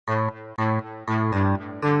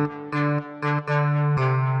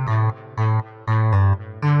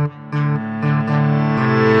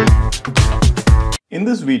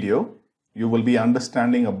video, you will be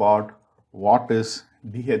understanding about what is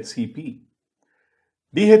DHCP.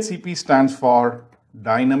 DHCP stands for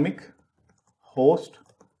Dynamic Host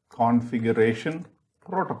Configuration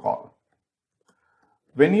Protocol.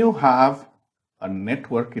 When you have a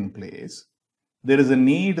network in place, there is a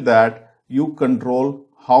need that you control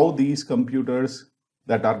how these computers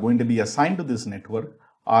that are going to be assigned to this network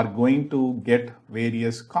are going to get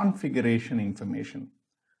various configuration information.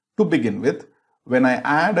 To begin with, when I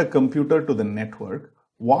add a computer to the network,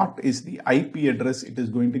 what is the IP address it is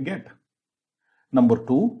going to get? Number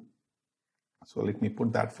two, so let me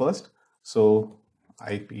put that first. So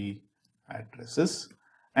IP addresses.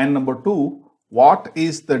 And number two, what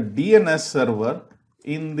is the DNS server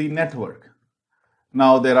in the network?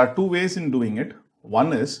 Now there are two ways in doing it.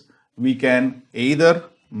 One is we can either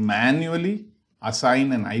manually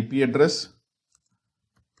assign an IP address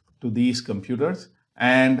to these computers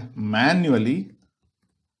and manually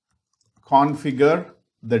configure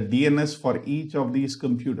the DNS for each of these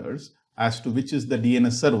computers as to which is the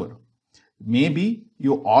DNS server. Maybe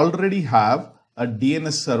you already have a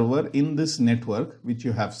DNS server in this network which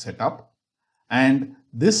you have set up, and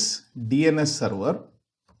this DNS server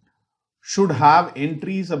should have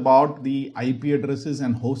entries about the IP addresses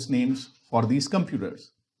and host names for these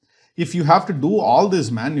computers. If you have to do all this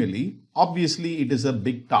manually, obviously it is a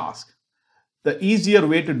big task. The easier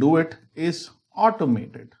way to do it is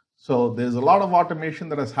automated. So there's a lot of automation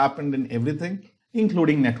that has happened in everything,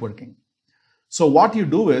 including networking. So what you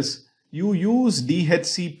do is you use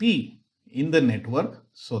DHCP in the network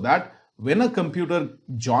so that when a computer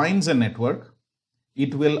joins a network,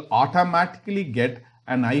 it will automatically get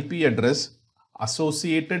an IP address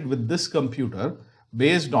associated with this computer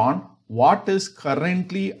based on what is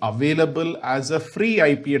currently available as a free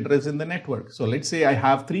IP address in the network. So let's say I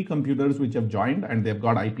have three computers which have joined and they've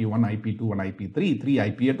got IP1, IP2 and IP3, three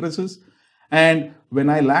IP addresses. And when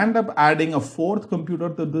I land up adding a fourth computer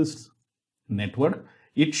to this network,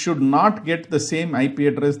 it should not get the same IP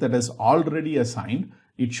address that is already assigned.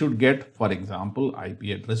 It should get, for example,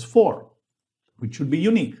 IP address 4, which should be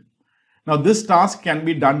unique. Now this task can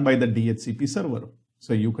be done by the DHCP server.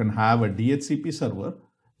 So you can have a DHCP server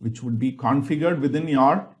which would be configured within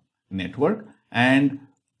your network, and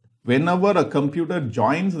whenever a computer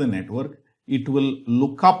joins the network, it will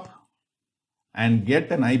look up and get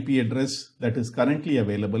an IP address that is currently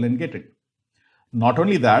available and get it. Not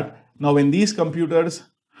only that, now when these computers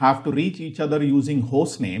have to reach each other using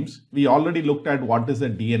host names, we already looked at what is a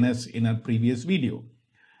DNS in a previous video.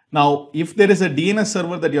 Now, if there is a DNS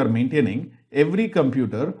server that you are maintaining, every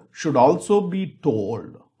computer should also be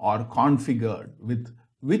told or configured with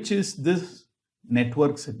which is this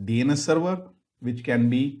network's DNS server, which can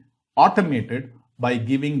be automated by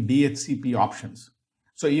giving DHCP options.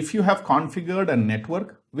 So if you have configured a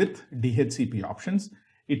network with DHCP options,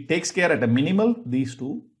 it takes care at a minimal these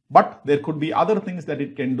two, but there could be other things that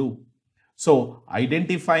it can do. So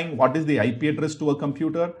identifying what is the IP address to a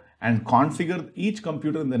computer and configure each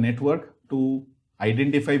computer in the network to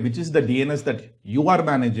identify which is the DNS that you are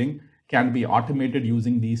managing can be automated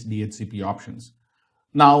using these DHCP options.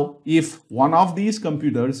 Now, if one of these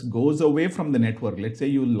computers goes away from the network, let's say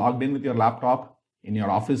you logged in with your laptop in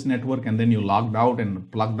your office network and then you logged out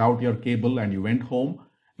and plugged out your cable and you went home.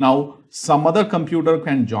 Now, some other computer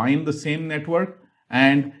can join the same network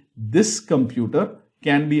and this computer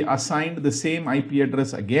can be assigned the same IP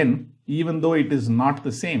address again, even though it is not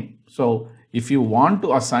the same. So if you want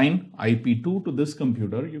to assign IP2 to this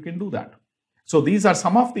computer, you can do that. So these are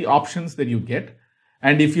some of the options that you get.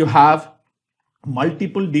 And if you have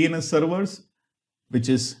multiple DNS servers, which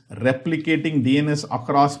is replicating DNS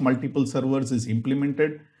across multiple servers is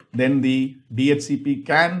implemented, then the DHCP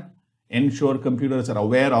can ensure computers are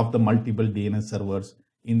aware of the multiple DNS servers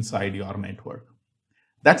inside your network.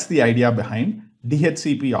 That's the idea behind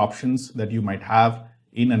DHCP options that you might have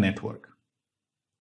in a network.